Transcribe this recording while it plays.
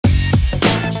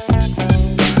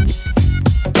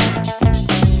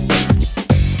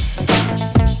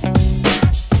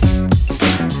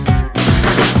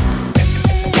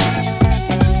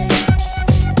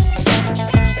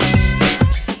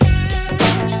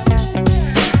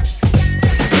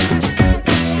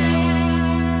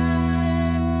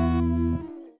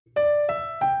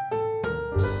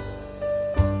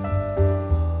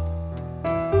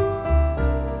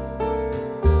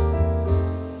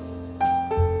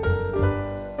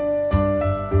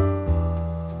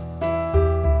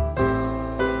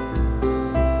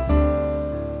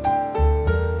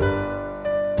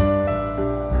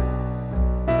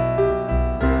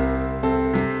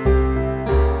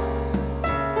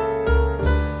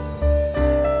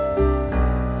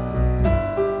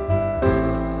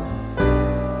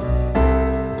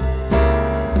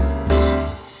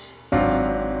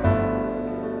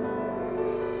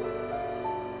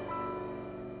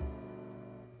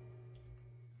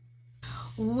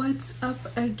What's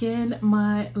up again,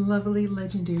 my lovely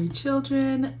legendary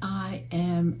children? I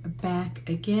am back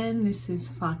again. This is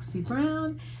Foxy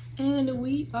Brown, and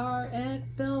we are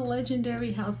at the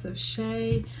legendary House of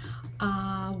Shay.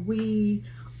 We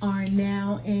are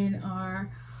now in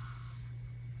our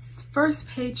first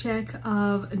paycheck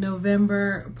of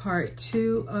November, part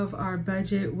 2 of our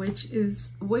budget, which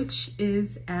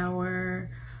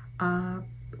are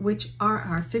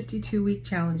our 52-week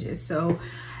challenges. So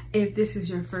if this is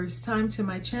your first time to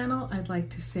my channel, I'd like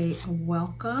to say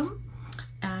welcome.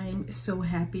 I'm so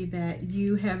happy that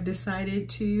you have decided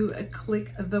to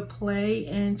click the play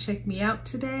and check me out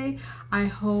today. I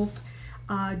hope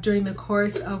during the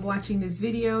course of watching this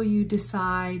video, you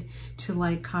decide to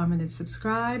like, comment, and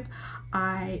subscribe.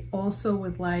 I also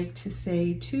would like to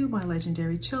say to my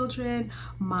legendary children,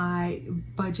 my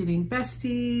budgeting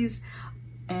besties,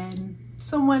 and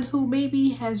someone who maybe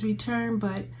has returned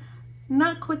but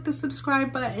not click the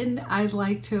subscribe button, I'd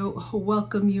like to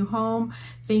welcome you home.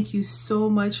 Thank you so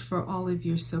much for all of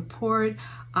your support.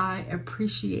 I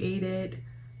appreciate it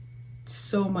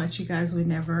so much. You guys would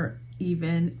never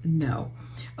even know.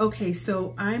 Okay,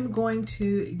 so I'm going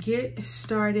to get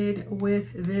started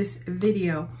with this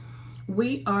video.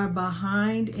 We are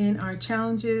behind in our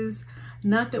challenges.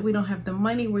 Not that we don't have the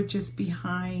money, we're just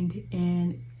behind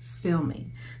in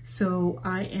filming. So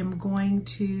I am going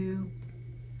to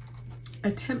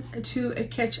attempt to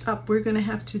catch up. We're gonna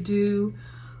have to do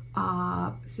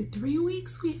is it 3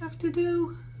 weeks we have to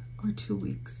do, or 2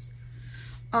 weeks?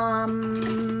 I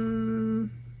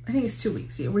think it's 2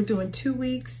 weeks. Yeah, we're doing 2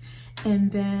 weeks,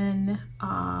 and then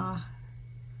I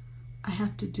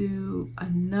have to do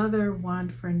another one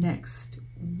for next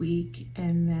week,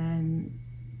 and then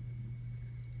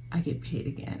I get paid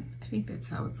again. I think that's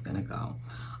how it's gonna go.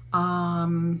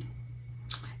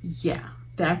 Yeah,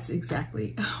 that's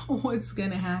exactly what's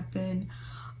gonna happen.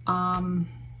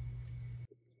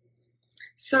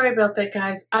 Sorry about that,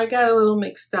 guys. I got a little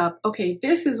mixed up. Okay,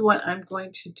 this is what I'm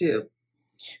going to do.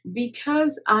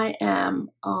 Because I am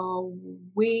a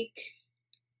week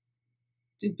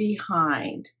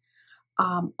behind,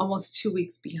 almost 2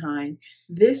 weeks behind,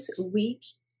 this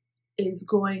week is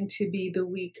going to be the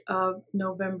week of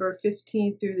November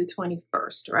 15th through the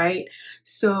 21st, right?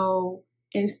 So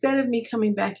instead of me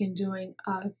coming back and doing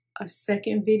a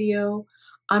second video,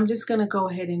 I'm just gonna go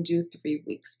ahead and do 3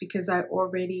 weeks because I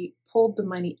already pulled the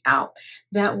money out.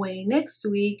 That way next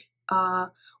week,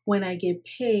 when I get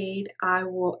paid, I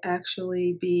will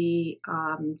actually be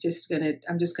I'm just gonna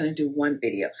do one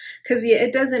video, because yeah,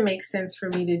 it doesn't make sense for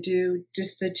me to do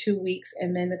just the 2 weeks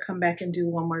and then to come back and do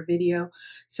one more video.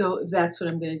 So that's what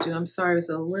I'm gonna do. I'm sorry, I was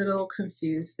a little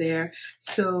confused there.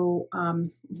 So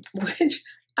which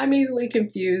I'm easily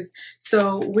confused.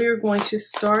 So we're going to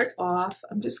start off.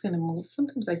 I'm just gonna move.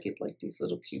 Sometimes I get like these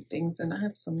little cute things, and I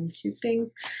have so many cute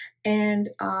things.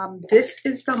 And this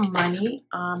is the money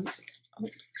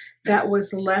that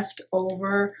was left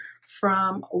over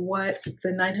from what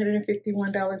the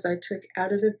 $951 I took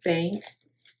out of the bank.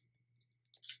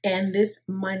 And this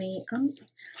money,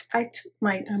 I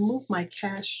moved my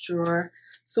cash drawer.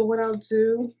 So what I'll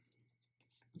do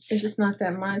is, it's not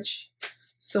that much,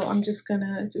 so I'm just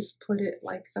gonna put it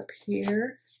like up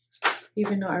here,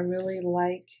 even though I really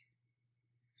like,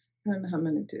 I don't know how I'm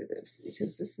gonna do this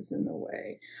because this is in the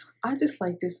way. I just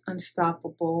like this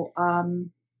unstoppable.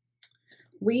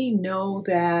 We know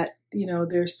that, you know,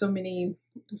 there's so many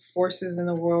forces in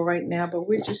the world right now, but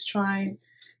we're just trying,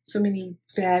 so many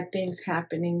bad things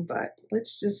happening, but I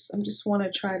just want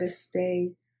to try to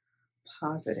stay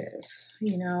positive,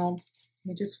 you know.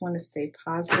 We just want to stay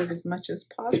positive as much as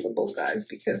possible, guys,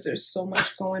 because there's so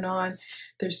much going on.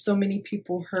 There's so many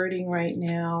people hurting right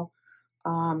now.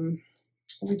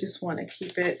 We just want to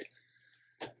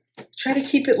try to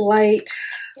keep it light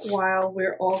while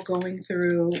we're all going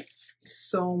through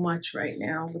so much right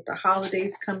now with the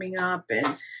holidays coming up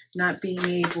and not being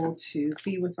able to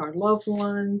be with our loved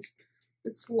ones.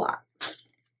 It's a lot,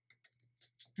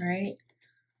 right?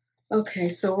 Okay,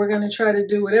 so we're going to try to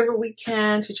do whatever we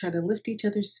can to try to lift each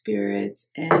other's spirits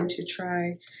and to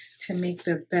try to make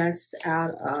the best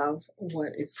out of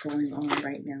what is going on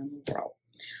right now in the world.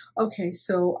 Okay,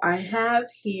 so I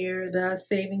have here the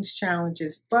savings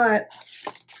challenges, but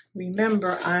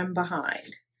remember, I'm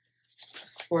behind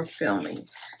for filming.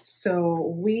 So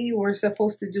we were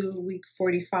supposed to do week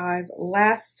 45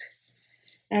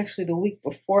 actually the week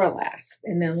before last,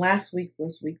 and then last week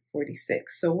was week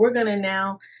 46. So we're gonna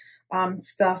now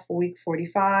stuff week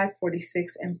 45,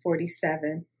 46, and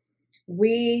 47.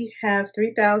 We have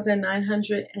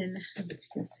 $3,900, and if you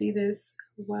can see this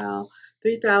well,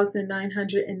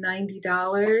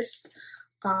 $3,990.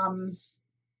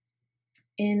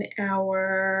 in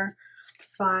our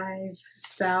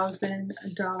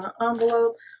 $5,000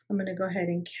 envelope. I'm going to go ahead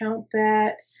and count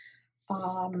that.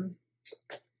 Move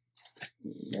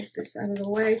this out of the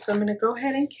way. So I'm going to go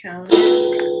ahead and count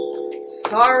it.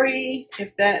 Sorry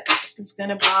if that is going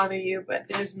to bother you, but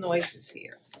there's noises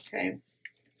here. Okay.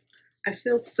 I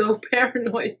feel so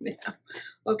paranoid now.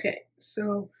 Okay.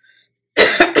 So,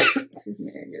 excuse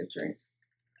me, I get a drink.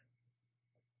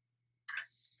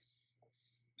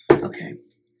 Okay.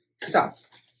 So,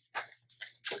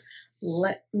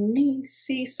 let me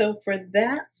see. So for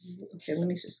that, okay, let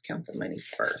me just count the money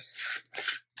first.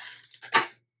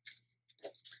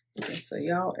 Okay, so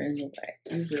y'all are in the way.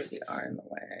 You really are in the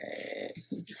way.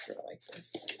 You just do it like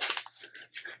this.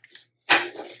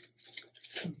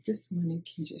 So this money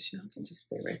can just, y'all can just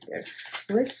stay right there.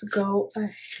 Let's go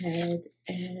ahead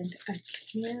and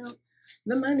count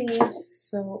the money.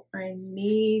 So I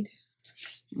need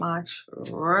my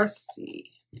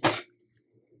trusty,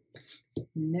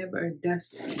 never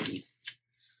dusty,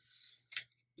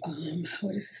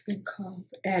 what is this thing called?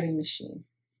 Adding machine.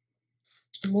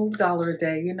 Move dollar a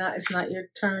day. It's not your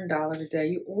turn dollar a day.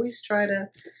 You always try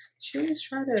to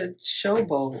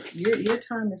showboat. Your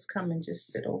time is coming.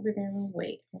 Just sit over there and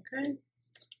wait, okay? I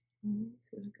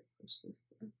feel like I push this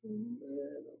back a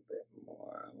little bit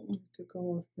more. I want to go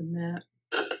off the map.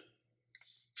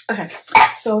 Okay,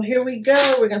 so here we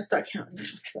go. We're gonna start counting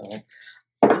now. So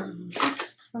 1, 2,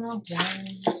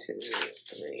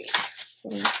 3,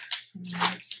 4,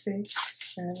 5, 6,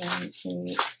 7,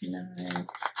 8, 9,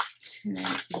 10,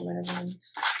 11,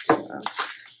 12,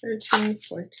 13,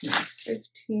 14,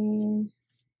 15,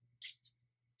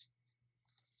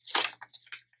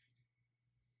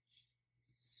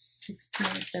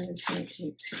 16, 17,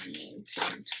 18, 19,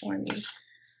 20, 21,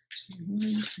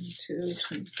 22,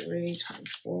 23,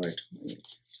 24,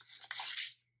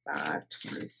 25,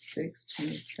 26,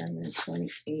 27,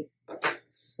 28.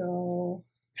 So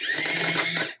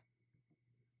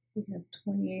we have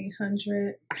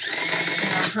 2,800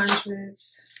 hundreds,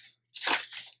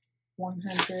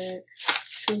 100,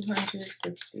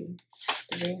 250,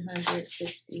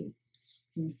 350,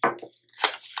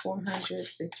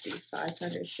 450,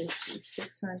 550,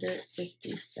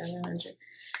 650,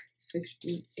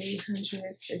 750,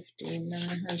 850,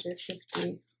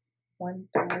 950,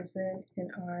 1,000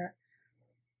 in our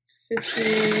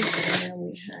 50s, and then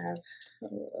we have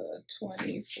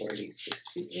 20, 40,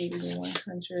 60, 80,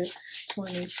 100,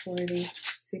 20, 40,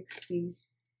 60,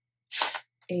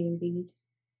 80,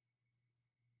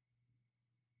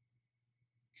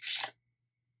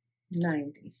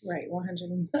 90, right,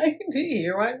 190,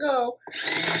 here I go.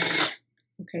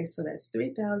 Okay, so that's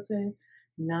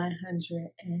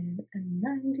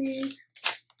 3,990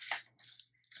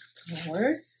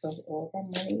 dollars. So all of our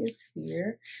money is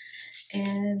here.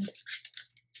 And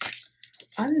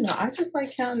I don't know, I just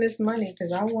like counting this money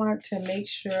because I want to make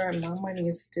sure my money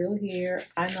is still here.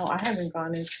 I know I haven't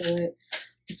gone into it.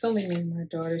 It's only me and my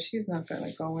daughter. She's not going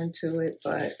to go into it,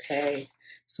 but hey,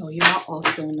 so y'all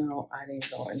also know I didn't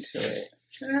go into it.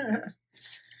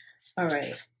 All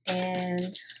right,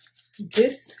 and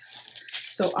this,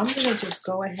 so I'm going to just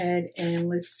go ahead and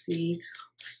let's see.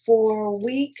 For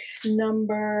week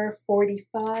number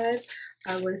 45,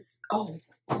 I was, oh,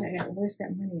 where's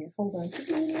that money at? Hold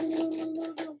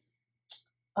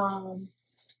on.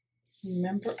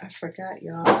 Remember, I forgot,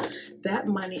 y'all. That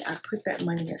money, I put that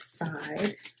money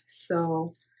aside.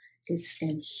 So it's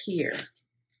in here.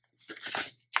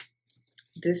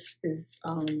 This is,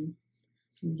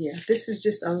 yeah, this is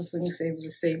just, I was going to say it was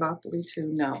a Save-Opoly too.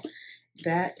 No,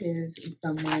 that is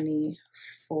the money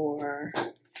for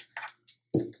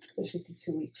the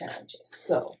 52-week challenges.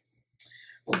 So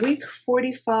week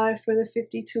 45 for the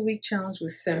 52-week challenge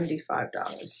was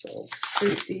 $75. So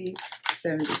 50,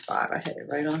 75. I had it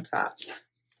right on top.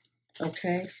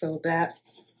 Okay, so that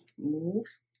move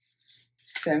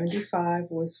 75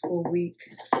 was for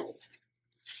week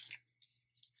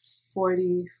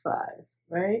 45,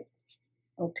 right?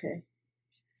 Okay.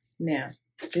 Now,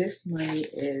 this money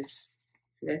is,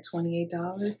 see that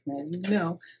 $28? Now you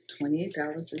know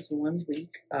 $28 is 1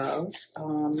 week of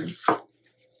 $1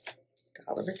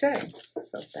 a day.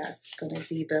 So that's going to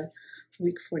be the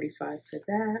week 45 for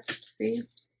that. See?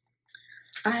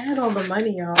 I had all the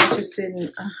money, y'all. I just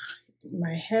didn't,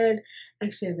 my head,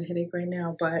 actually I have a headache right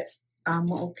now, but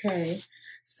I'm okay.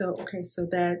 So, okay, so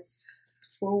that's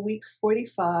for week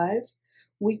 45.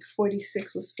 Week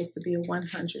 46 was supposed to be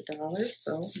 $100.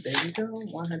 So there you go,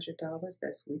 $100.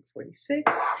 That's week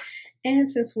 46.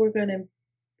 And since we're going to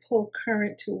pull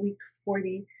current to week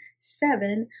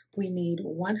 47, we need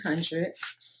 100.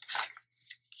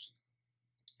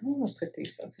 I'm gonna put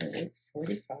these, okay, week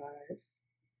 45,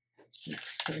 week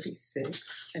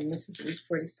 46, and this is week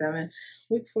 47.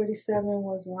 Week 47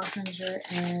 was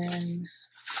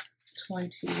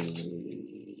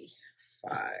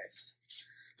 125.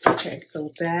 Okay,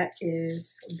 so that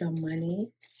is the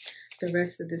money. The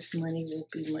rest of this money will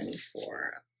be money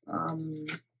for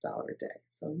dollar a day.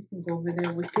 So you can go over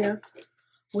there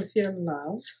with your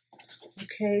love.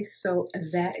 Okay, so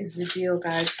that is the deal,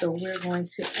 guys. So we're going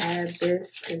to add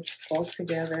this. It's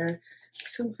altogether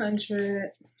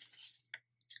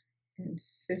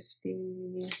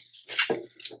 250.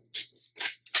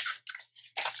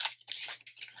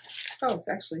 Oh, it's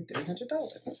actually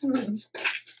 $300.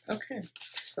 Okay,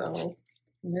 so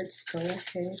let's go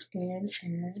ahead and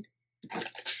add.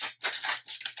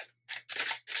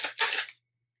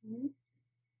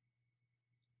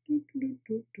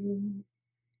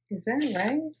 Is that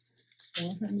right?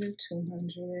 100,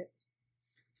 200,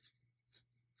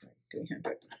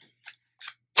 300.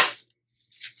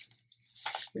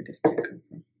 Where does that come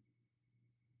from?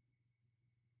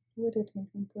 Where did 10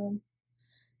 come from?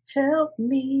 Help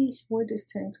me. Where does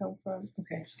 10 come from?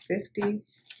 Okay, 50.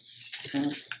 I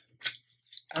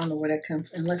don't know where that comes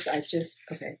from, unless I just,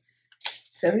 okay,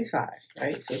 75,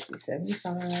 right? 50,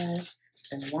 75,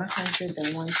 then 100,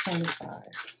 then 125.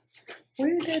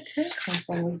 Where did that 10 come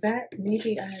from? Was that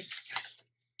maybe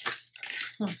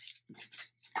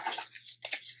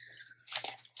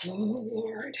Oh,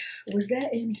 Lord. Was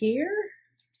that in here?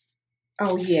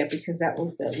 Oh, yeah, because that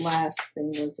was the last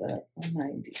thing was a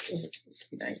 90. It was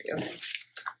 90, okay.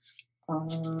 I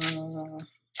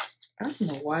don't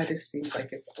know why this seems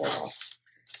like it's off.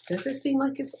 Does it seem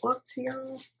like it's off to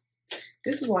y'all?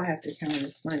 This is why I have to count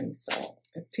this money. So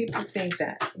if people think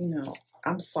that, you know,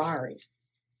 I'm sorry.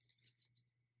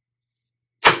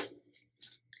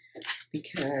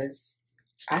 Because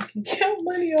I can count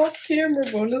money off camera,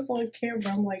 but when it's on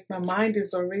camera, I'm like, my mind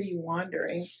is already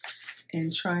wandering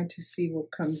and trying to see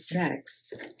what comes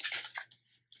next.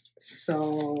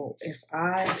 So if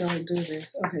I don't do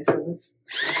this, okay, so this,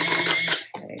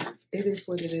 okay, it is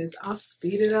what it is. I'll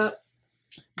speed it up,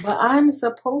 but I'm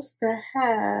supposed to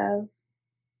have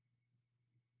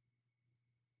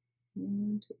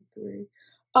 1, 2, 3.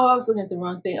 Oh, I was looking at the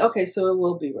wrong thing. Okay, so it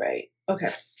will be right.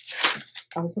 Okay,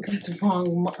 I was looking at the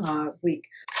wrong week.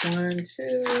 1,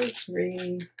 2,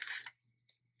 3.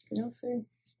 Can y'all see?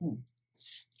 Let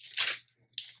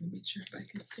me make sure if I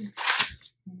can see.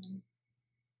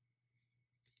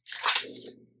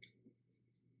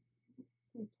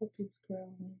 The puppy's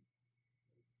growling.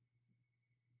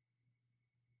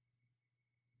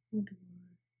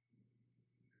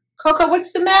 Coco,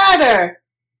 what's the matter?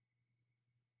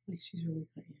 Like she's really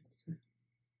gonna answer.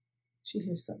 She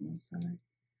hears something outside.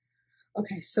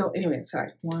 Okay, so anyway,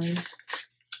 sorry. 1,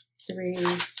 3,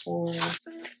 4.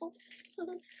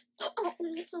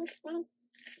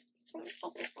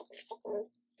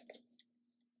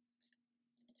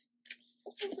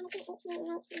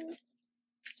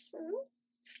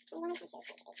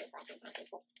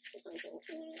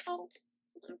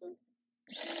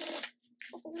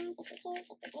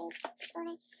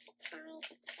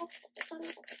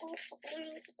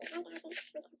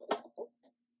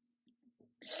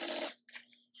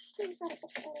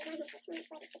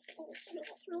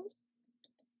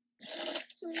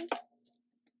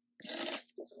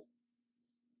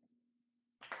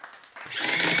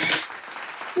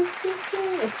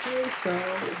 Okay, so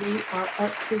we are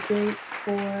up to date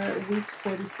for week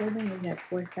 47. We have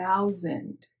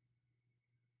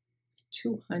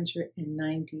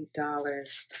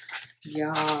 $4,290.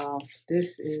 Y'all,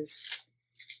 this is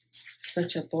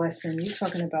such a blessing. You're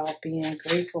talking about being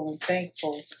grateful and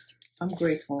thankful. I'm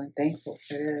grateful and thankful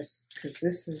for this because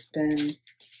this has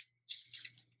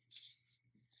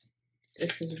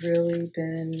really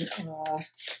been,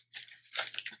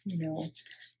 you know,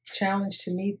 challenge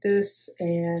to meet this,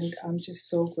 and I'm just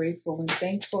so grateful and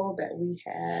thankful that we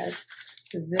have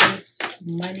this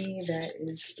money that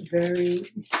is very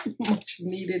much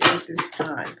needed at this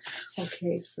time.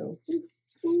 Okay, so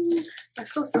I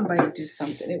saw somebody do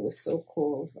something. It was so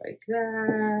cool. It was like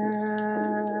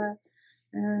that,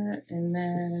 and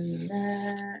then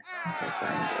that. Okay, so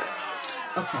I'm gonna do it.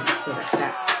 Okay, so that's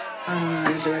that. I'm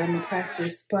gonna do it. I'm gonna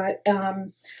practice. But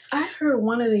I heard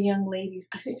one of the young ladies,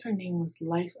 I think her name was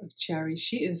Life of Cherry.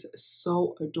 She is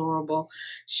so adorable.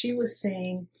 She was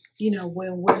saying, you know,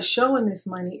 when we're showing this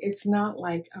money, it's not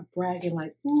like a bragging,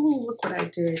 like, ooh, look what I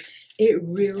did. It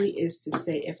really is to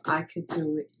say, if I could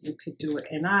do it, you could do it.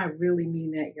 And I really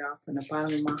mean that, y'all, from the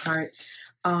bottom of my heart.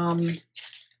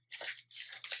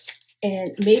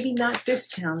 And maybe not this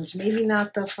challenge, maybe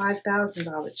not the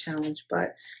 $5,000 challenge,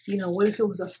 but you know, what if it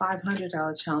was a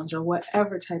 $500 challenge or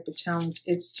whatever type of challenge?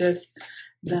 It's just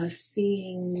the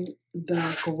seeing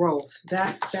the growth.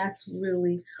 That's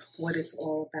really what it's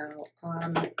all about.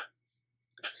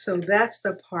 So that's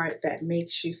the part that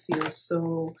makes you feel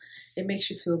so, it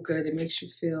makes you feel good. It makes you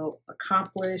feel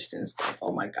accomplished and it's like,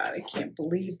 oh my God, I can't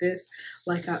believe this.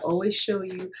 Like I always show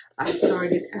you, I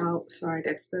started out, sorry,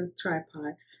 that's the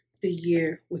tripod, the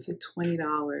year with a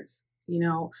 $20. You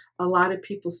know, a lot of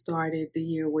people started the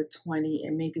year with 20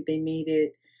 and maybe they made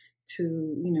it to,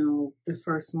 you know, the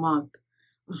first month,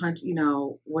 100, you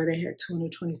know, where they had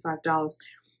 $225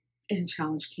 and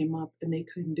challenge came up and they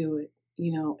couldn't do it,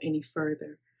 you know, any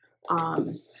further.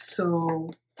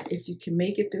 So if you can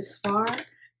make it this far,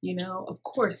 you know, of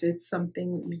course it's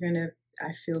something you're gonna,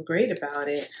 I feel great about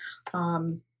it.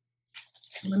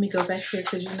 Let me go back here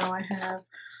because you know I have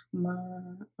my,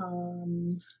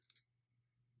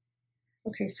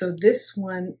 okay, so this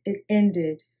one, it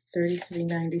ended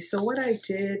 33.90. So what I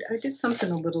did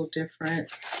something a little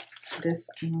different this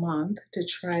month to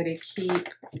try to keep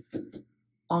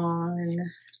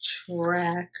on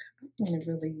track. I'm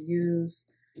going to use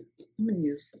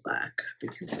black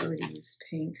because I already used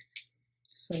pink.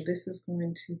 So this is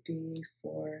going to be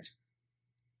for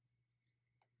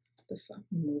the, I'll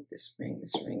remove this ring.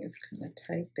 This ring is kind of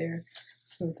tight there.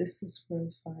 So this is for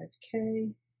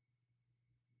 5K.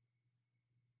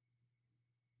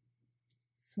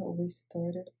 So we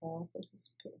started off, we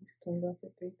started off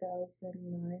at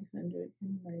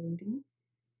 3,990.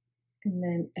 And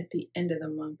then at the end of the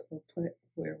month, we'll put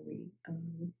where we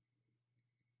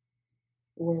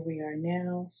are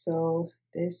now. So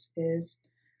this is,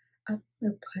 I'm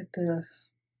gonna put the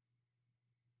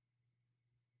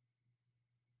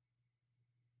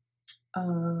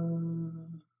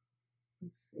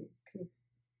let's see,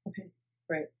 because okay,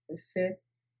 right, the 5th,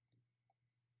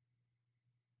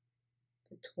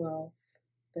 the 12th,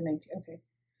 the 19th. Okay,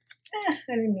 I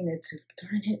didn't mean it to.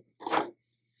 Darn it!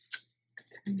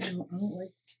 No, I don't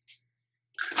like.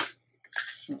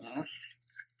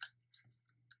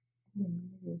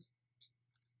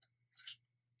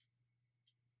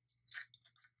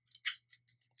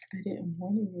 I didn't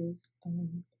want to use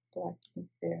black ink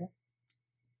there.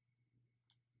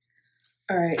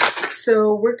 All right,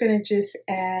 so we're gonna just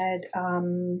add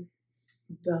the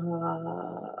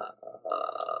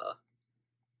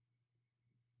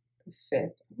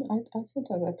 5th. I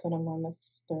sometimes I put them on the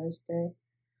Thursday.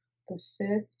 The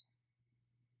 5th,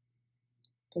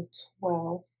 the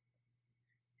 12th,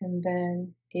 and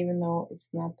then even though it's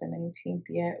not the 19th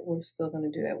yet, we're still gonna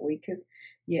do that week because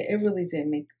yeah, it really didn't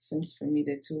make sense for me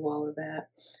to do all of that.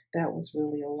 That was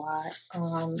really a lot.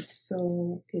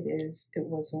 So it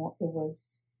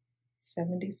was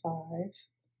 75,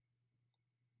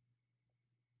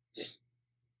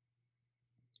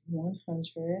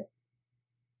 100,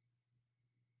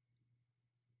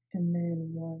 and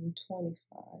then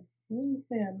 125. I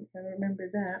remember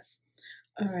that.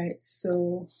 All right,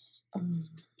 so let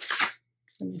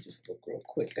me just look real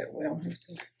quick that way I don't have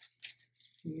to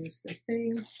use the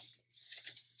thing.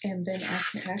 And then I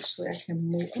can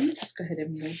move. Let me just go ahead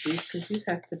and move these because these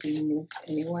have to be moved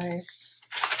anyway.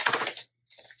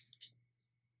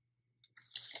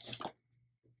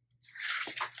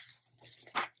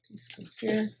 Just go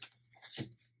here.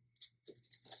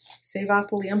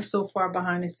 Savopoly. I'm so far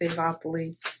behind in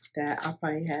Savopoly that I'll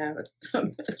probably have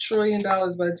 $1 trillion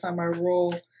by the time I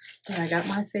roll. But I got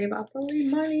my Savopoly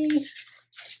money.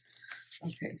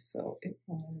 Okay, so it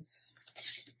was.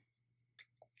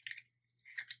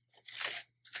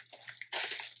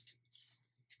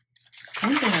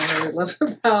 One thing I really love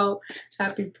about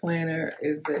Happy Planner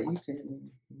is that you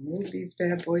can move these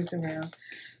bad boys around.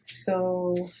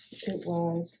 So it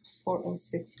was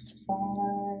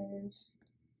 4,065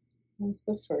 was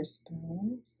the first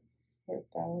balance,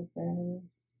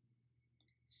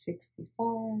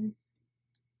 4,065.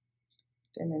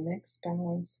 Then the next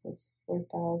balance was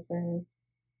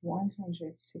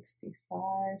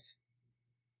 4,165.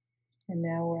 And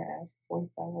now we're at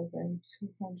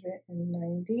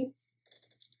 4,290.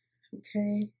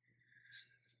 Okay.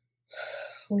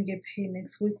 When we get paid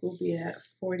next week, we'll be at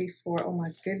 44. Oh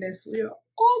my goodness, we are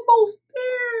almost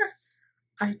there.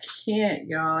 I can't,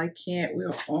 y'all. I can't. We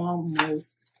are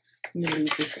almost. Let me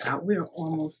leave this out. We are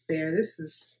almost there. This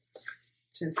is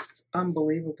just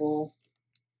unbelievable.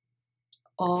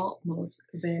 Almost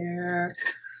there.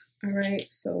 All right,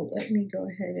 so let me go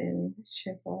ahead and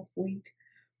check off week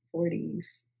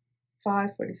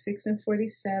 45, 46, and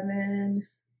 47.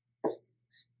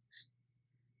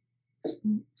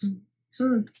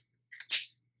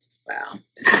 Wow,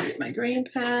 get my green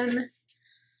pen.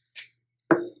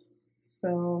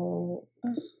 So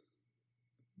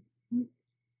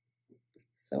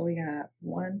we got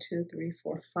 1, 2, 3,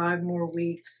 4, 5 more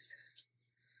weeks.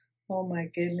 Oh my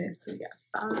goodness, we got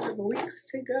 5 weeks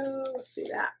to go. See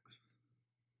that?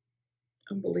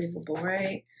 Unbelievable,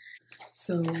 right?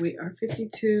 So our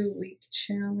 52-week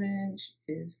challenge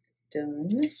is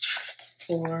done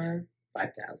for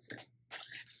 5,000.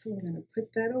 So we're going to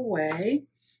put that away.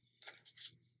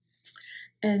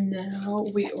 And now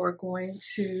we are going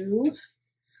to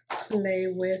play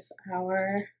with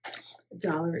our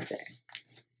dollar a day.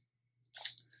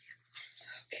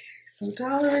 Okay, so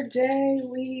dollar a day,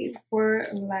 we were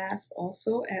last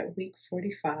also at week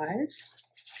 45.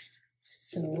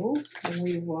 So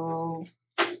we will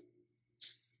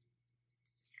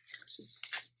just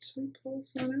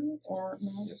close on out, or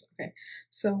no, just okay.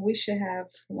 So we should have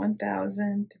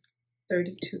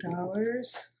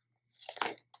 $1,032.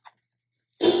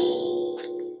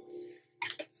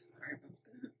 Sorry about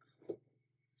that.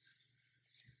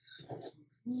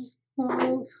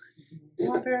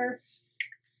 Water.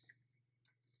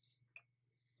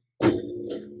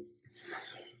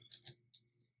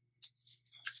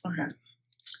 Okay,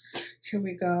 here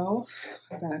we go.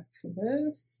 Back to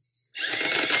this.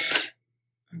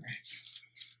 All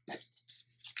right.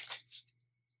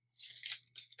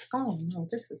 Oh no,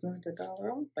 this is not the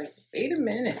dollar. I was like, wait a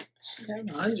minute. I should have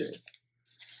 100.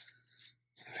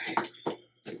 All right.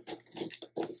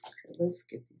 Okay, let's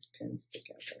get these pins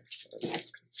together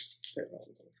first because they're all over.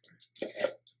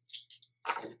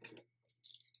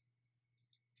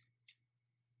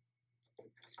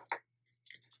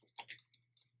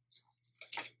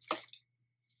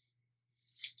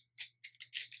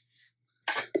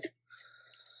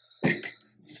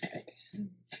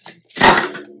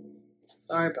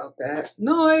 Sorry about that.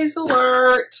 Noise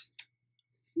alert!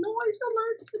 Noise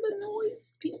alert for the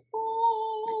noise people!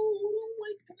 Oh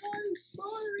my god,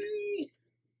 sorry.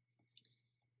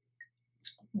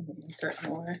 That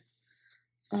more.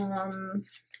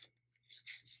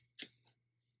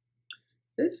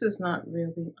 This is not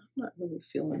really, I'm not really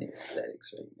feeling the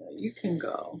aesthetics right now. You can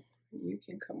go. You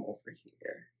can come over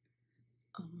here.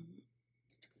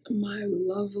 My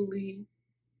lovely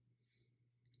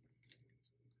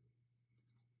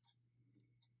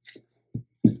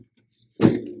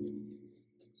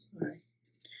sorry.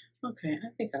 Okay, I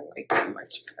think I like it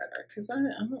much better because I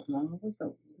don't know, I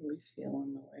wasn't really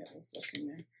feeling the way I was looking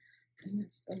there. And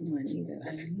that's the money that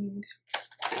I need.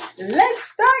 Let's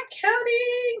start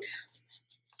counting.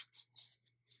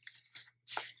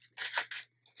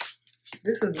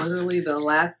 This is literally the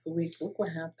last week. Look what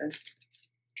happened.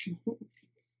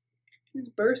 He's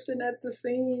bursting at the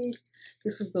seams.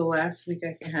 This was the last week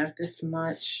I can have this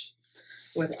much.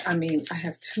 I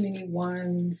have too many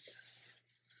ones.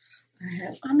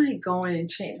 I might go in and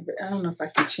change, but I don't know if I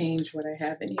can change what I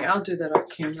have in here. I'll do that off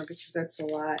camera because that's a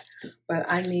lot. But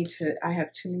I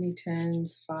have too many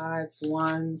 10s, 5s,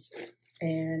 1s,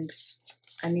 and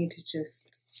I need to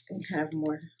just have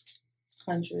more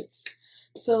 100s.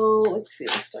 So let's see,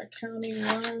 let's start counting.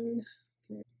 1.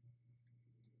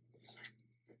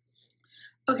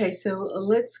 Okay, so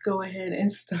let's go ahead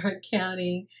and start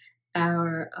counting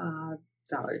our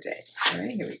dollar a day. All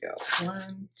right, here we go.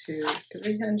 1, 2,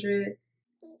 300.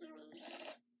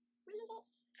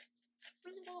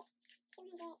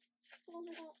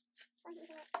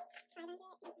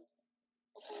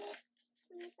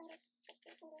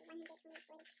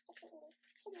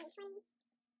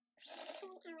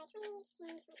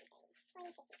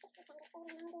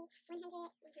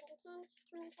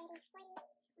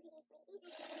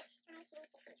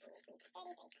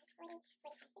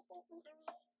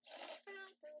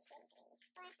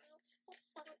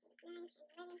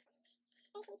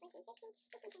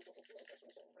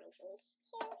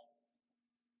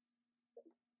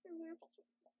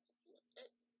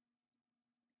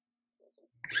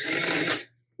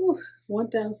 Ooh,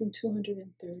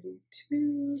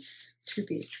 1,232 to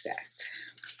be exact.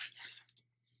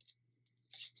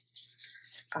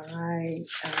 I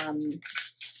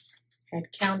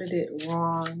had counted it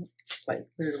wrong, like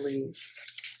literally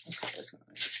a couple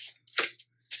times,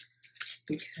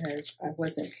 because I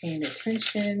wasn't paying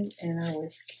attention and I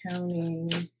was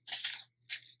counting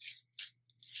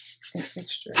an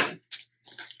extra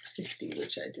 50,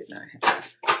 which I did not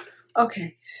have.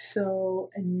 Okay, so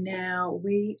now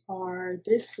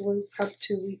this was up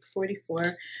to week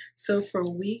 44. So for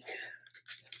week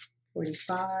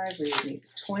 45, we would need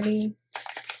 20,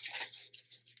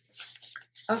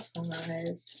 a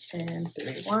 5, and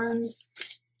 3 1s.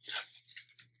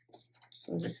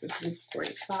 So this is week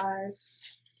 45.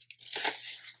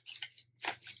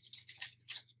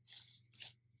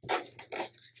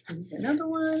 another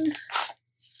one.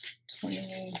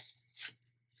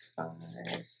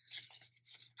 25.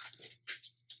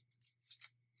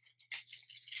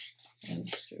 1,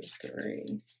 2,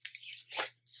 3.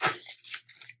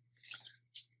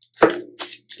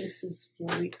 This is for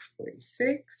week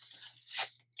 46.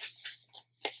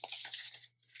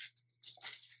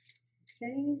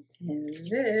 Okay, and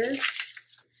this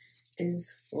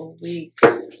is for week,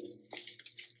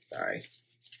 sorry.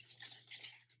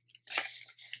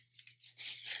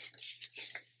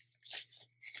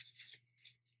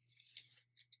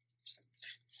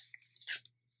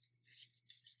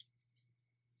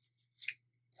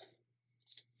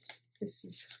 This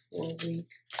is for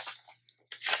week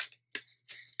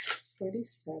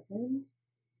 47.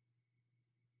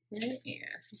 Right? Yeah,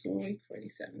 this is week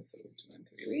 47, so we're doing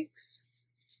 3 weeks.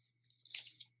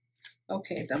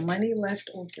 Okay, the money left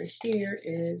over here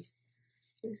is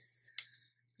this.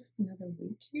 Another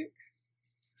week here.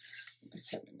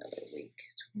 Let's have another week.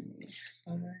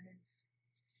 25.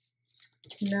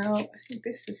 No, I think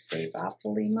this is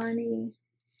Savopoly money.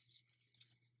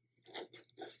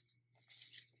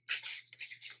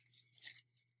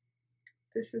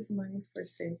 This is money for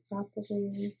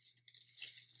Savopoly.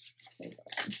 Hold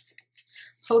on.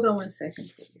 Hold on 1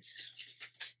 second, please.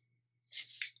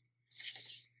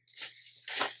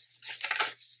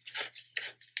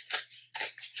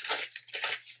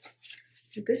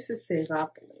 This is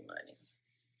Savopoly money.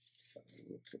 So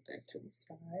we'll put that to the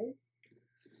side.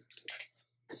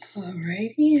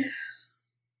 Alrighty.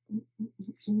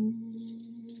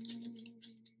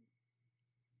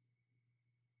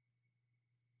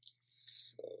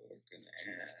 So we're gonna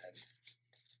add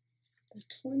the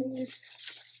 20s.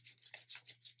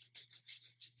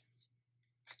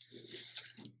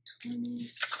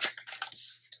 20,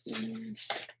 20,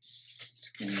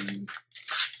 20.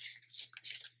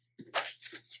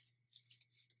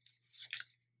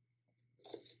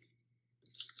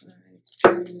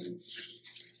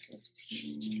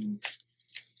 15.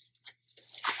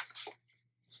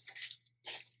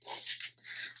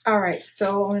 All right,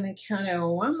 so I'm going to count it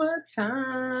one more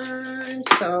time.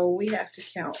 So we have to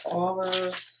count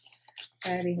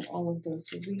adding all of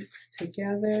those weeks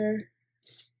together,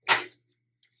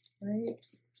 right?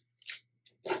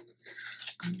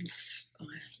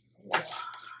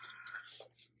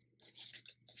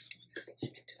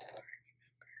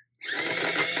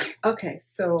 Okay,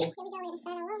 so here we go. We're gonna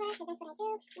start all over. So that's what I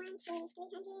do. 1, 2,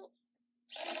 300.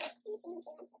 Let me see.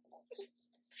 What's supposed to be?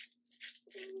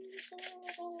 1, 2,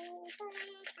 3,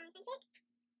 4, 500.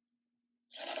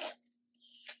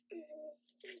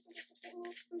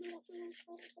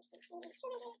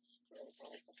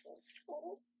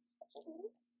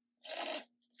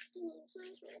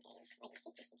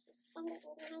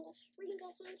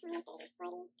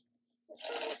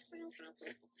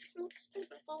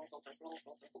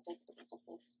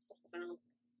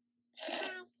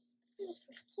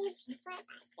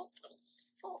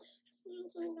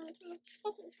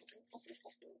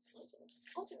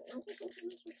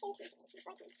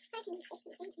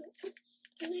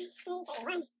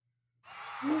 31.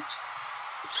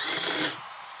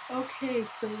 Okay,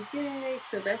 so yay,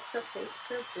 so that's supposed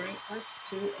to bring us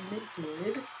to, and it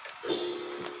did.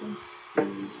 You can see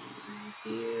right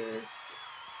here,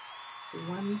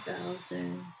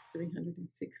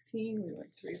 1,316. We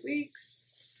went 3 weeks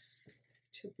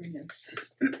to bring us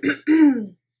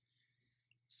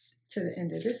to the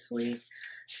end of this week.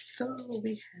 So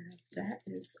we have, that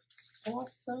is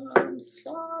awesome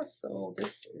sauce. So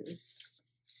this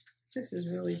is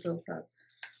really built up.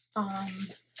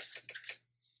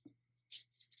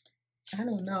 I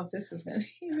don't know if this is gonna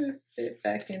even fit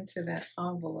back into that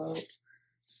envelope.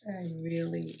 I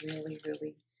really,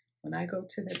 when I go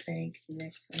to the bank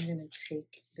next, I'm gonna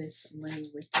take this money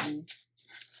with me,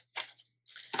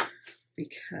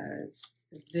 because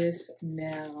this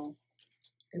now,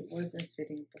 it wasn't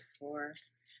fitting before.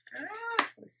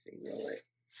 Let's see, will it?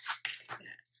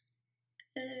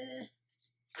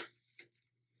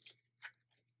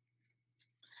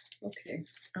 Okay,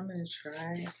 I'm gonna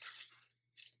try.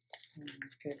 Oh my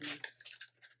goodness.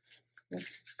 Look,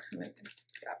 it's coming.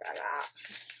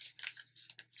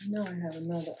 I know I have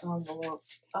another envelope.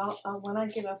 When I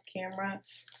get off camera,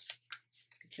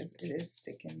 because it is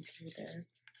sticking through there.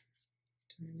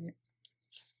 Darn it.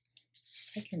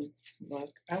 I can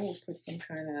look. I will put some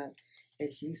kind of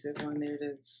adhesive on there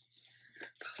that's,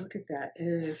 look at that. It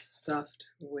is stuffed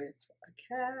with a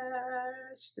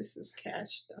cash. This is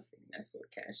cash stuffing. That's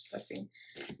what cash stuffing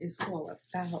is all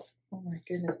about. Oh my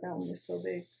goodness, that one is so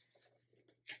big.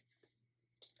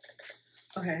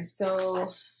 Okay,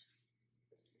 so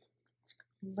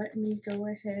let me go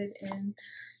ahead and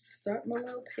start my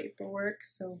little paperwork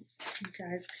so you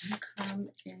guys can come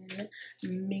and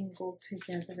mingle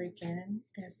together again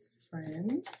as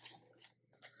friends.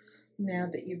 Now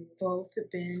that you've both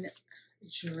been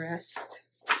dressed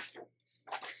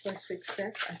for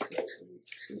success. I took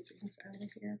two things out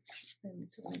of here. Let me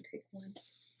only take one.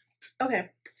 Okay,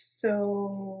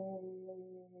 so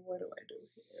what do I do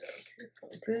here? Okay, so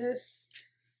this.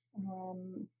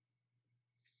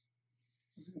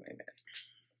 Wait a minute.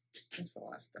 There's a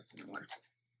lot of stuff in one.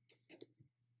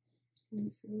 Let me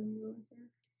see what I'm doing here.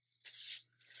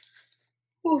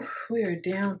 Whew, we are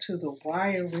down to the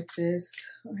wire with this.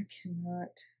 I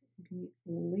cannot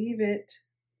believe it.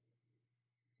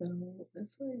 So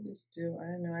that's what I just do. I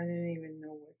don't know. I didn't even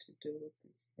know what to do with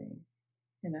this thing.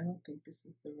 And I don't think this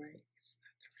is the right. It's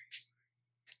not the right.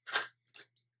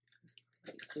 It's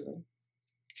not right glue.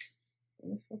 But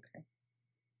it's okay.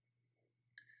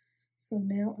 So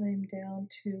now I'm down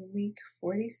to week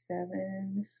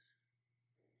 47.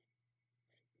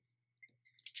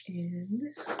 And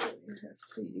we have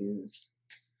to use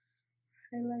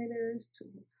highlighters to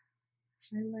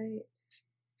highlight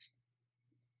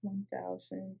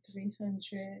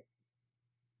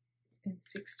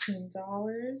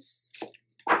 $1,316.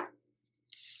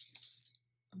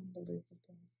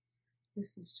 Unbelievable.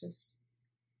 This is just,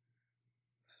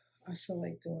 I feel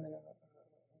like doing a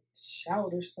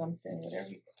shout or something, whatever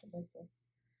you call it,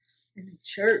 in a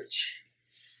church.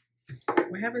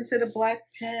 What happened to the black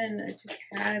pen? I just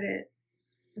had it.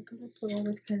 I thought I put all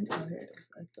the pens. Oh, here it is.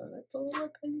 I thought I put all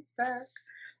the pens back.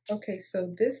 Okay,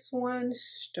 so this one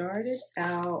started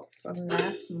out from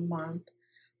last month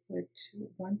with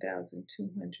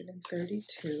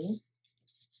 1,232.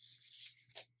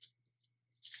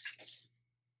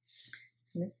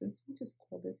 And this is, we just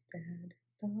call this Dad.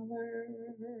 $1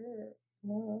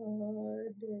 a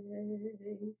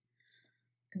day.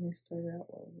 And it started out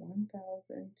with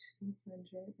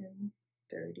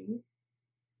 $1,232.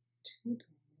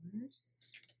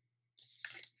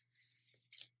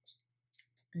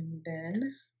 And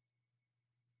then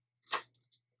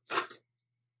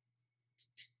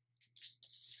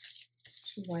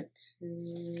she went to,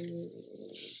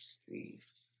 let's see,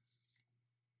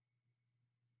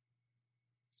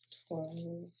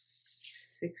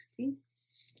 $1,260.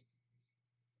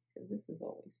 Because this is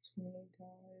always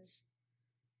 $28.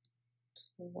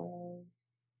 12.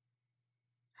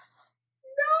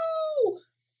 No!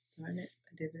 Darn it, I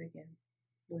did it again.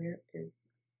 Where is this?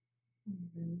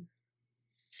 Okay.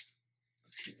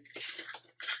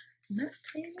 Not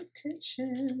paying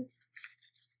attention.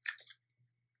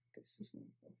 This is not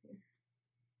here.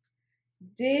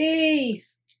 D!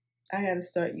 I gotta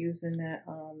start using that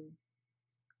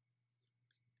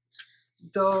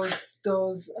those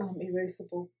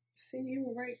erasable. See, you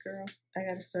were right, girl. I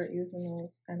gotta start using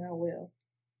those, and I will.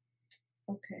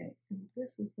 Okay, and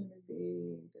this is gonna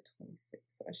be the 26th,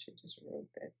 so I should just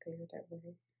wrote that there. That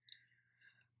way,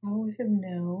 I would have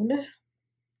known.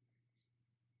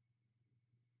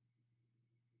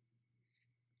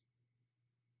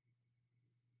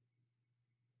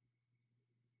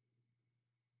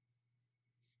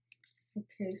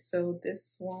 Okay, so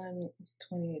this one is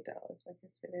 $28, like I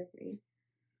said, every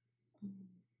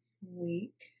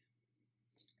week,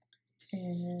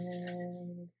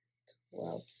 and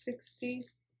 $1,260,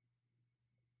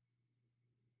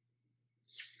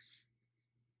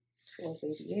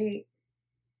 $1,288,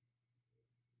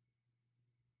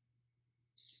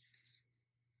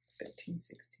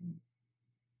 $1,316.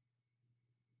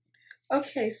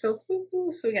 Okay, so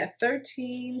so we got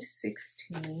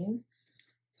 $1,316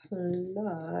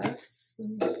 plus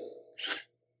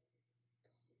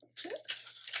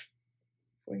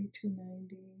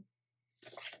 $42.90.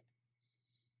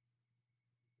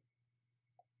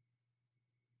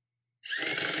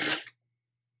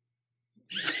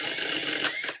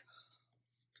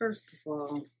 First of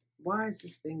all, why is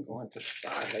this thing going to the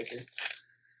side like this?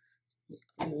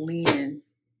 Leaning.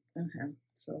 Okay,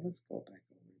 so let's go back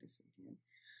over this again.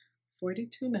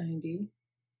 $42.90.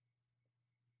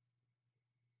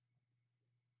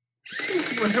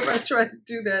 Whenever I try to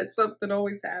do that, something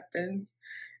always happens.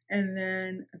 And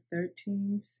then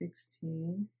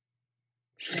 $1,316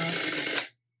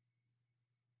 plus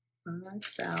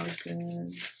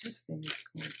 5,000. This thing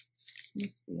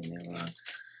must be in there wrong.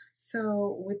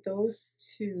 So with those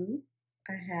two,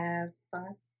 I have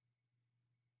five.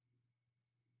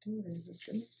 What is this?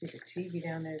 There must be the TV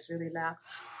down there is really loud.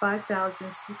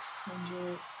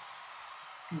 $5,606.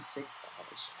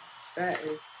 That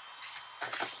is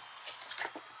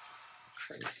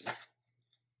crazy.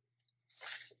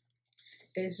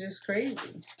 It's just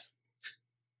crazy.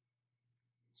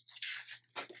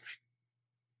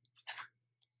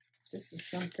 this is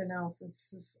something else.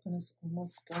 It's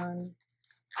almost done.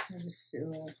 I just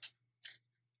feel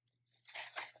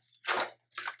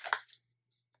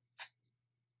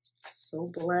so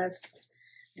blessed,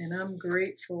 and I'm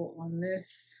grateful on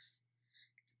this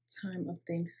time of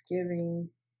Thanksgiving.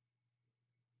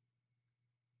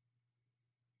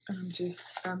 I'm just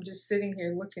sitting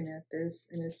here looking at this,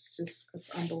 and it's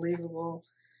unbelievable,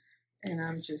 and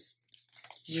I'm just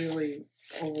really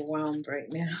overwhelmed right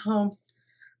now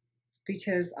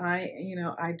because I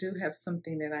do have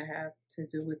something that I have to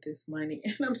do with this money,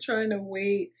 and I'm trying to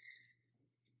wait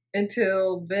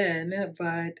until then,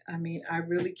 but I mean, I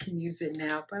really can use it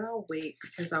now, but I'll wait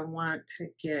because I want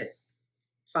to get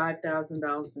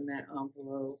 $5,000 in that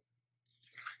envelope,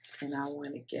 and I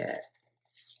want to get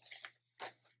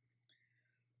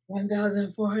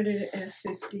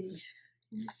 1,450.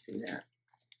 Let me see that.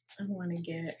 I want to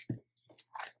get,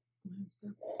 where's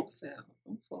the fell?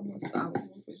 I'm almost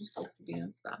unstoppable, but you're supposed to be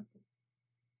unstoppable.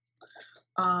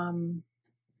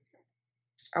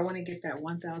 I want to get that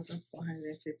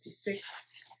 1,456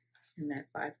 and that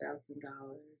 $5,000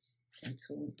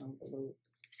 into an envelope,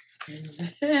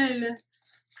 and then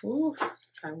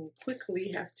I will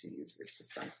quickly have to use it for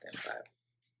something, but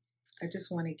I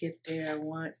just want to get there. I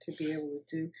want to be able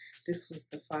to do, this was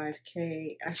the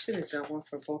 5K. I should have done one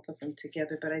for both of them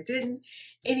together, but I didn't.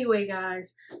 Anyway,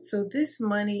 guys, so this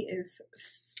money is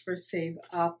for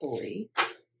Saveopoly.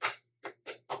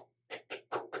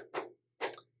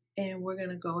 And we're going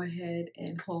to go ahead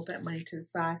and hold that money to the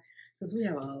side because we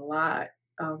have a lot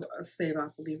of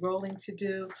Saveopoly rolling to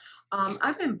do.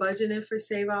 I've been budgeting for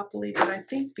Saveopoly, but I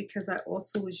think because I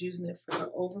also was using it for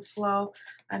the overflow,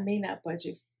 I may not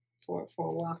budget for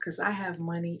a while because I have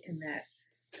money in that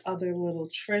other little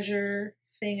treasure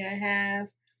thing I have.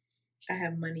 I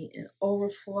have money in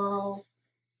overflow,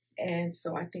 and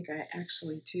so I think I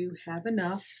actually do have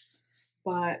enough,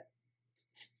 but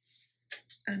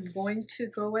I'm going to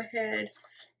go ahead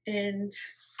and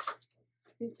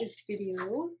in this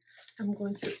video, I'm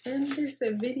going to end this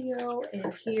video,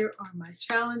 and here are my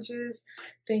challenges.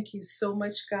 Thank you so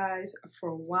much, guys,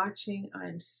 for watching.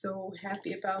 I'm so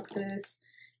happy about this.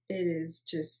 It is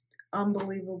just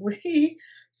unbelievably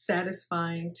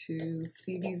satisfying to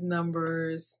see these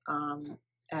numbers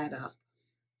add up.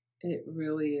 It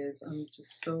really is. I'm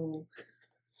just so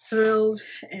thrilled,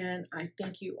 and I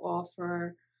thank you all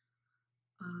for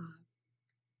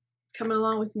coming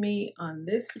along with me on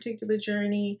this particular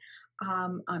journey.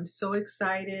 I'm so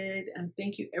excited, and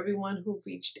thank you everyone who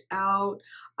reached out.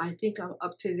 I think I'm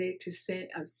up to date to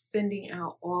sending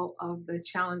out all of the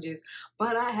challenges,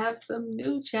 but I have some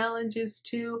new challenges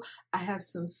too. I have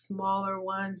some smaller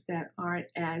ones that aren't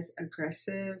as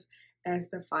aggressive as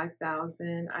the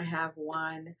 5,000. I have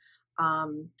one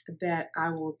that I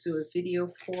will do a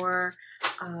video for.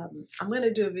 I'm going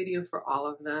to do a video for all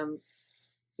of them,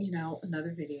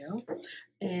 another video.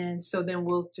 And so then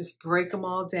we'll just break them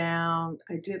all down.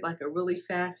 I did like a really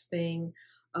fast thing,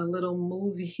 a little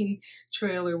movie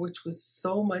trailer, which was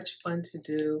so much fun to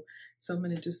do. So I'm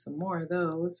going to do some more of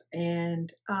those.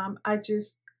 And I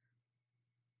just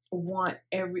want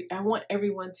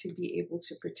everyone to be able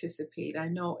to participate. I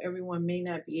know everyone may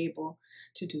not be able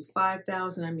to do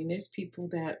 5,000. I mean, there's people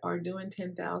that are doing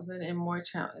 10,000 and more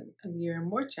a year and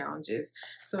more challenges.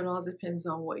 So it all depends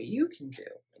on what you can do,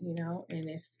 and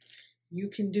if you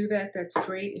can do that, that's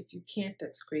great. If you can't,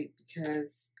 that's great,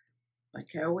 because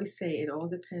like I always say, it all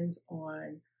depends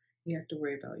on, you have to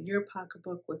worry about your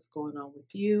pocketbook, what's going on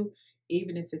with you.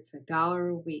 Even if it's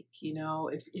 $1 a week,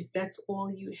 if that's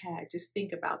all you had, just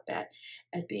think about that.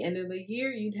 At the end of the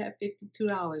year, you'd have $52,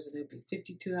 and it'd be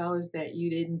 $52 that you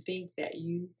didn't think that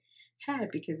you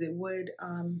had, because it would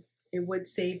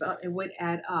save up, it would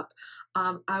add up.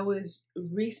 I was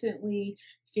recently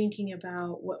thinking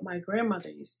about what my grandmother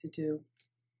used to do,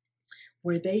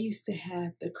 where they used to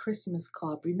have the Christmas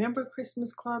club. Remember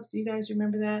Christmas clubs? Do you guys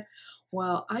remember that?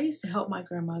 Well, I used to help my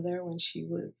grandmother when she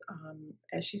was,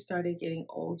 as she started getting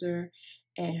older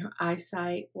and her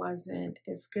eyesight wasn't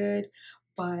as good.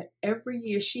 But every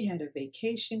year she had a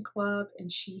vacation club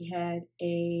and she had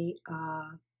a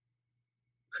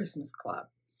Christmas club.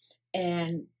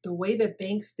 And the way the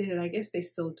banks did it, I guess they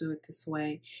still do it this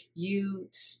way. You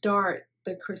start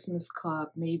the Christmas club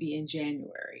maybe in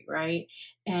January, right?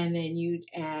 And then you'd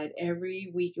add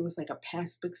every week, it was like a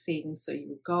passbook savings. So you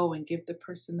would go and give the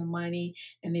person the money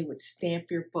and they would stamp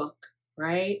your book,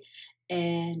 right?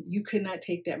 And you could not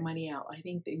take that money out. I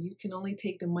think that you can only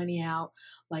take the money out,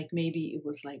 like maybe it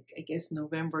was like, I guess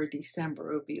November or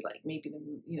December. It would be like maybe the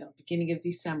beginning of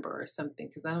December or something,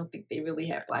 because I don't think they really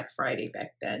had Black Friday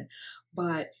back then.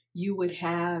 But you would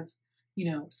have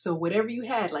So whatever you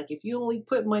had, like if you only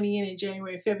put money in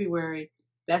January, February,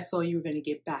 that's all you were going to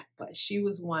get back. But she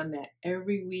was one that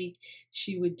every week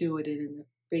she would do it. And the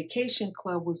vacation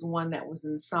club was one that was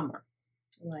in the summer,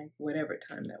 like whatever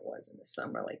time that was in the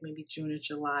summer, like maybe June or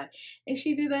July. And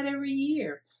she did that every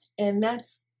year. And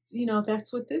that's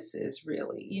what this is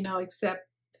really, except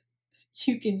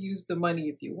you can use the money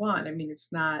if you want. I mean,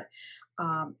 it's not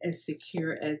as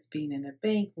secure as being in a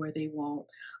bank where they won't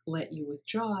let you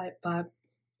withdraw it, but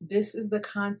this is the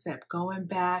concept, going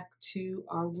back to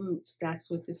our roots. That's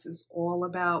what this is all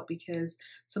about, because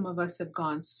some of us have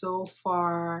gone so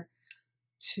far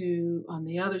to on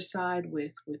the other side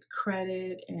with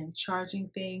credit and charging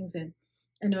things. And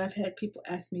I know I've had people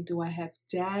ask me, do I have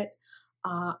debt?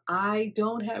 I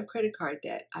don't have credit card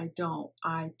debt. I don't.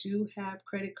 I do have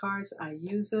credit cards. I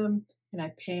use them and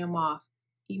I pay them off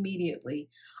immediately.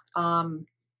 Um,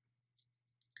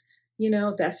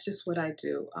 that's just what I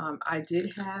do. I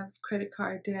did have credit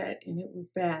card debt and it was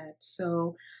bad.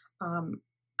 So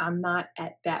I'm not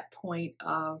at that point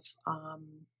of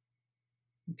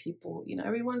people,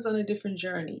 everyone's on a different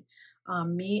journey.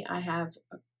 Me, I have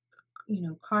a,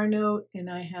 car note, and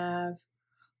I have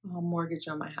a mortgage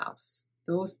on my house.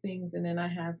 Those things, and then I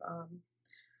have,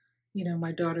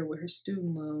 my daughter with her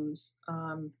student loans.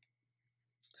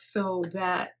 So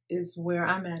that is where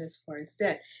I'm at as far as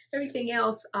debt. Everything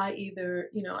else, I either,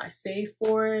 I save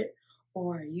for it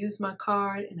or I use my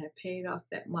card and I pay it off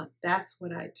that month. That's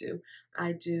what I do.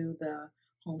 I do the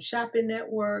Home Shopping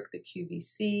Network, the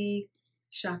QVC,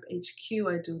 Shop HQ.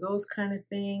 I do those kind of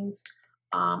things.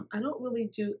 I don't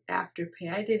really do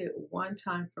Afterpay. I did it one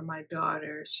time for my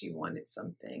daughter. She wanted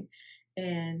something.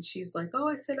 And she's like, oh,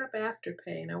 I set up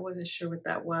Afterpay. And I wasn't sure what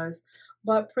that was.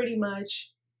 But pretty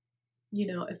much,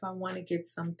 if I want to get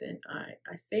something,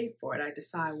 I save for it. I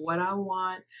decide what I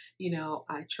want.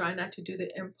 I try not to do the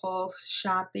impulse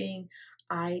shopping.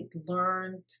 I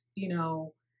learned,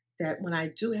 that when I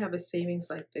do have a savings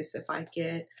like this, if I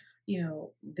get,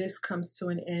 this comes to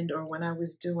an end, or when I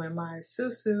was doing my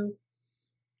susu,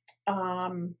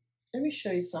 let me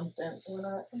show you something.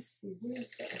 Let's see, where is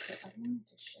that? Okay,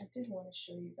 I did want to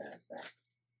show you guys that.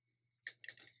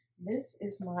 This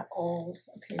is my old,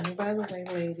 okay, and by the way,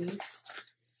 ladies,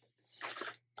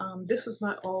 this was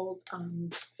my old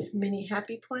mini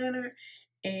happy planner,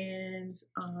 and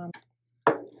I'm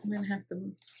going to have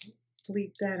to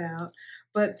bleep that out.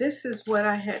 But this is what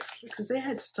I had, because they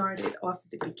had started off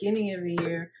at the beginning of the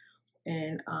year,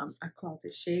 and I called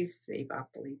it Shade Save, I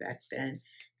believe, back then.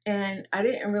 And I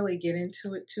didn't really get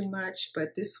into it too much,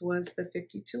 but this was the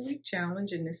 52-week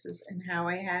challenge, and this is and how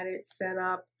I had it set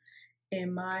up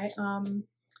in my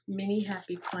mini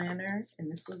happy planner,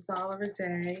 and this was $1 a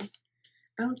day.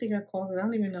 I don't think I called it, I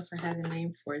don't even know if I had a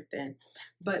name for it then.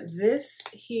 But this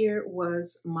here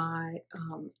was my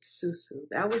susu.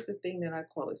 That was the thing that I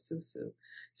call it, susu.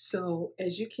 So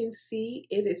as you can see,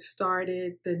 it had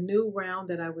started, the new round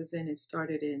that I was in, it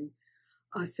started in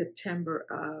September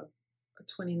of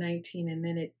 2019, and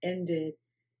then it ended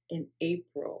in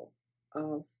April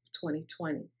of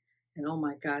 2020. And oh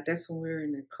my God, that's when we were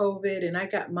in the COVID, and I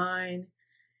got mine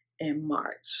in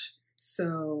March.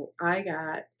 So I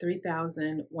got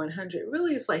 3,100.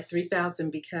 Really, it's like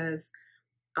 3,000 because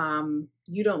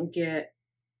you don't get,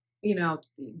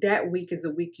 that week is a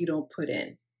week you don't put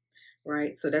in,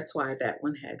 right? So that's why that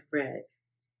one had red.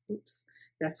 Oops.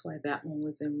 That's why that one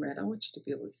was in red. I want you to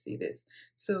be able to see this.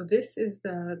 So this is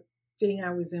the thing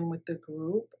I was in with the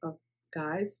group of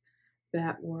guys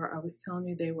that were, I was telling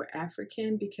you they were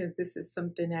African, because this is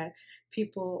something that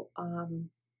people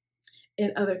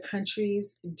in other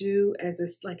countries do as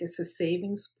it's a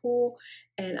savings pool.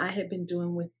 And I had been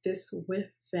doing with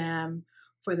them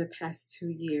for the past 2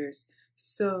 years.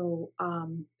 So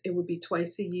it would be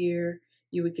twice a year.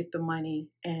 You would get the money,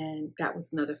 and that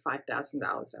was another $5,000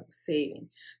 I was saving.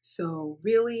 So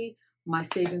really, my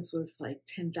savings was like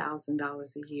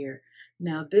 $10,000 a year.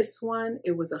 Now this one,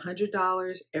 it was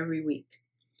 $100 every week.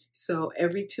 So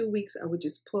every 2 weeks, I would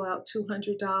just pull out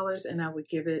 $200 and I would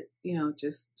give it,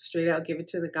 just straight out give it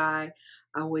to the guy.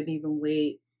 I wouldn't even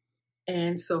wait.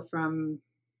 And so from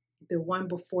the one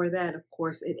before that, of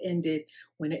course, it ended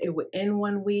when it would end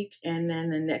 1 week, and then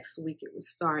the next week it would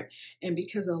start. And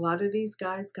because a lot of these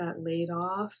guys got laid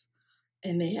off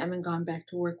and they haven't gone back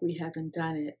to work, we haven't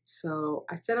done it. So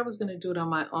I said I was going to do it on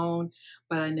my own,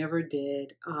 but I never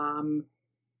did.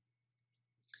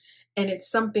 And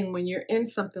it's something, when you're in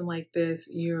something like this,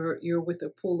 you're with a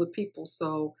pool of people.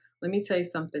 So let me tell you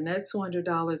something, that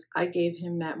 $200, I gave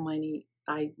him that money.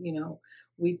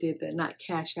 We did the, not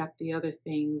Cash App, the other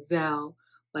thing, Zelle,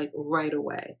 like right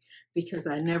away, because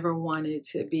I never wanted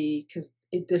to be, because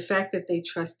the fact that they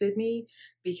trusted me,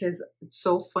 because it's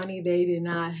so funny, they did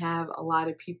not have a lot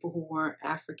of people who weren't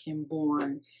African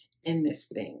born in this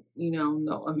thing, you know,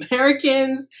 no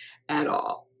Americans at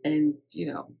all. And,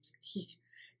 you know,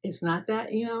 it's not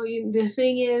that, you know, the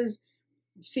thing is,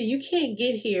 see, you can't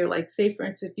get here, like, say, for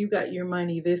instance, if you got your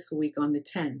money this week on the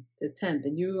 10th,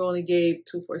 and you only gave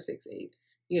 2468,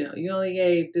 you know, you only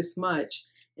gave this much,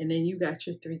 and then you got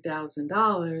your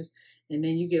 $3,000, and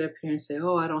then you get up here and say,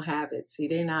 oh, I don't have it. See,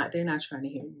 they're not trying to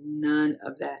hear none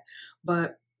of that.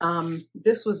 But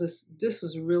this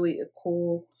was really a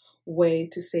cool way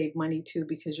to save money too,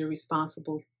 because you're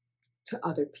responsible to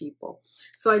other people.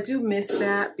 So I do miss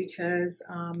that, because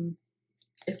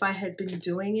if I had been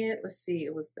doing it, let's see,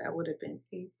 that would have been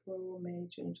April, May,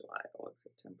 June, July, August,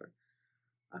 September,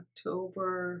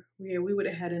 October. Yeah, we would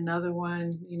have had another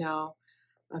one, you know,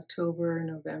 October,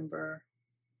 November.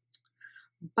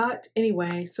 But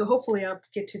anyway, so hopefully I'll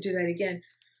get to do that again.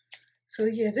 So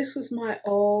yeah, this was my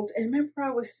old, and remember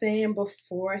I was saying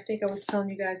before, I think I was telling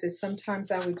you guys that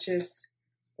sometimes I would just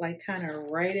like kind of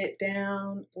write it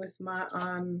down with my,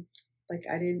 like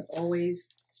I didn't always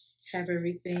have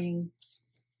everything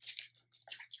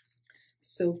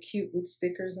so cute with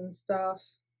stickers and stuff.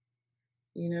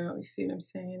 You know, you see what I'm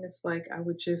saying? It's like I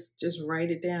would just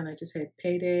write it down. I just had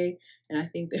payday, and I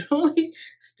think the only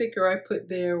sticker I put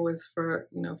there was for,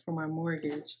 you know, for my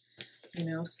mortgage. You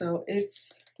know, so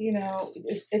it's, you know,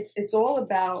 it's all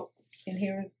about, and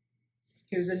here's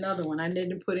another one. I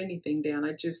didn't put anything down.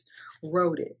 I just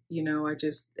wrote it. You know, I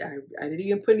didn't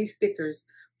even put any stickers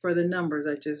for the numbers.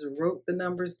 I just wrote the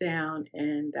numbers down,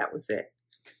 and that was it.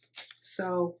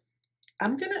 So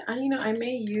I'm gonna, you know, I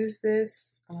may use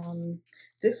this.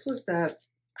 This was I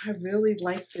really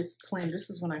like this planner. This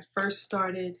is when I first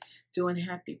started doing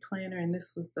Happy Planner, and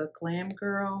this was the Glam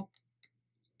Girl.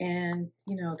 And,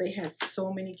 you know, they had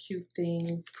so many cute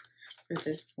things for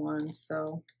this one.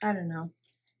 So, I don't know.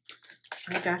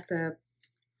 I got the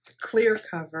clear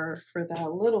cover for the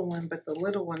little one, but the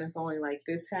little one is only like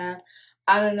this half.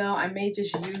 I don't know. I may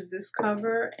just use this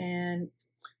cover, and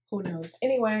who knows.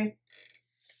 Anyway,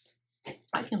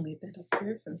 I can leave that up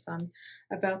here since I'm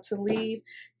about to leave.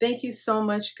 Thank you so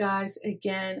much, guys,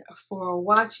 again for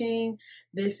watching.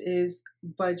 This is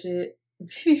budget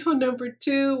video number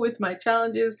 2 with my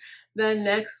challenges. The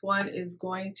next one is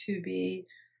going to be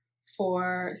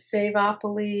for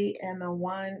Saveopoly, and the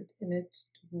 $1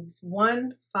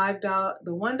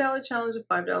 challenge, the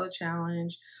 $5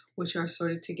 challenge, which are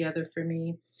sorted together for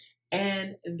me,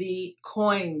 and the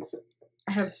coins.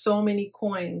 I have so many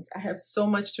coins. I have so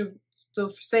much to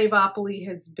Saveopoly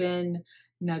has been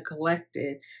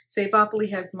neglected.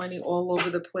 Saveopoly has money all over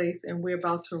the place, and we're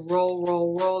about to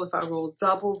roll. If I roll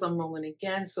doubles, I'm rolling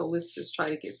again. So let's just try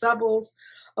to get doubles.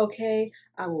 Okay,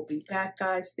 I will be back,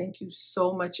 guys. Thank you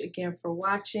so much again for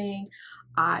watching.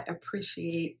 I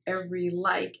appreciate every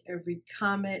like, every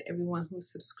comment, everyone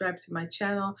who's subscribed to my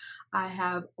channel. I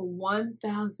have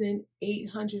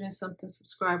 1,800 and something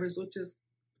subscribers, which is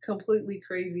completely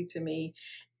crazy to me.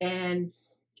 And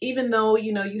even though,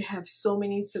 you know, you have so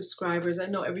many subscribers, I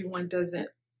know everyone doesn't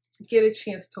get a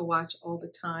chance to watch all the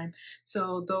time.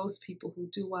 So those people who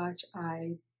do watch,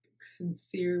 I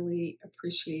sincerely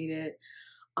appreciate it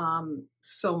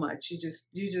so much. You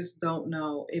just don't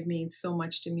know. It means so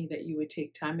much to me that you would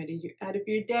take time out of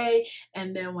your day.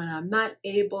 And then when I'm not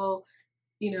able,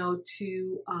 you know,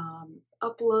 to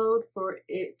upload for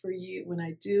you, when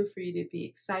I do, for you to be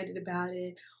excited about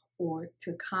it, or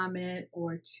to comment,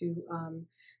 or to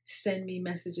send me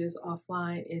messages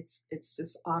offline. It's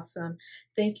just awesome.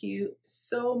 Thank you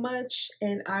so much,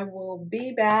 and I will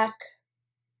be back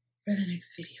for the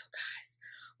next video, guys.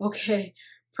 Okay,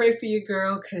 pray for your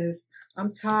girl, because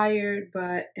I'm tired,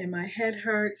 and my head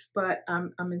hurts, but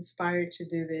I'm inspired to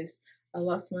do this. I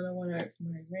lost one of my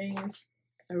rings.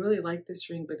 I really like this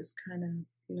ring, but it's kind of,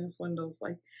 you know, it's one of those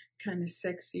like kind of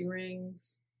sexy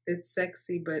rings. It's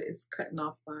sexy, but it's cutting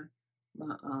off my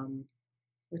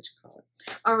what you call it.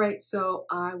 All right, so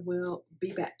I will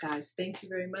be back, guys. Thank you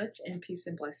very much, and peace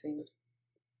and blessings.